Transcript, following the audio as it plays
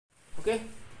Oke?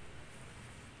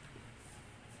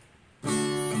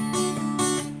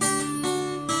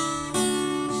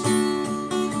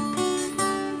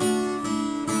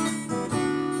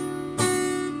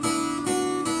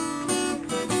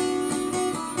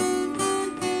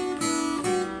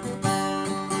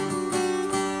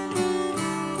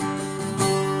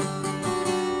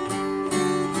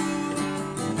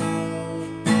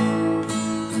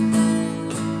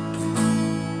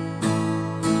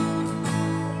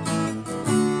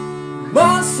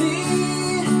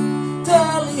 Masih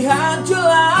terlihat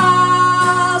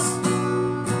jelas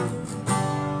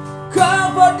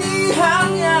kepedihan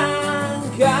yang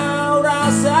kau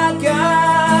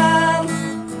rasakan.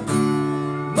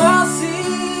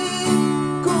 Masih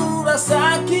ku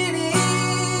rasa kini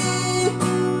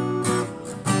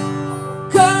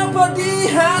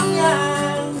kepedihan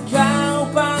yang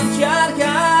kau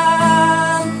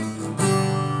pancarkan.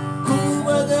 Ku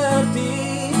mengerti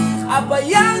apa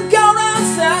yang kau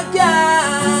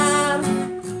rasakan,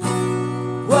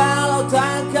 walau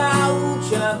tak kau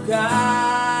ucapkan.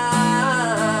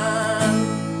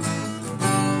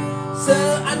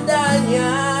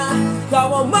 Seandainya kau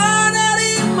mau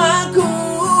menerimaku,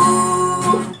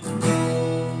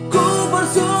 ku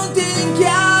bersunting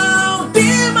kau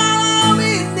di malam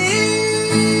ini.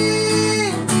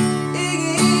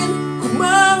 Ingin ku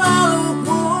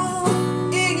memelukmu,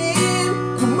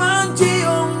 ingin ku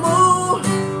menciummu,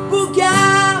 buka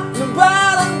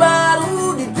lembaran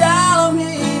baru di dalam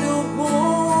hidupmu.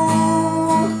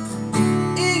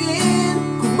 Ingin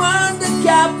ku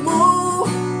mendekapmu,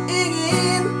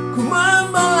 ingin ku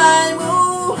membelaimu,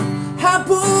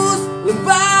 hapus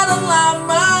lembaran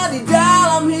lama di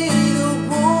dalam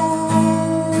hidupmu.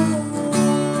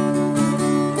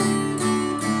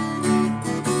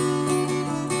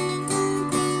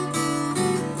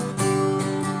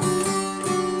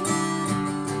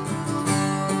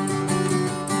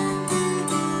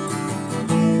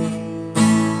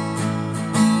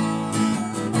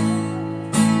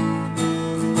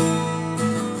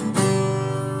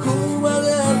 Ku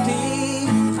mengerti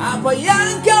apa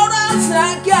yang kau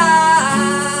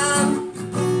rasakan,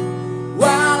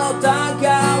 walau tak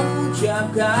kau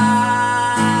ucapkan.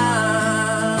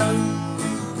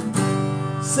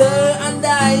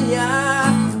 Seandainya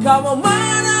kau mau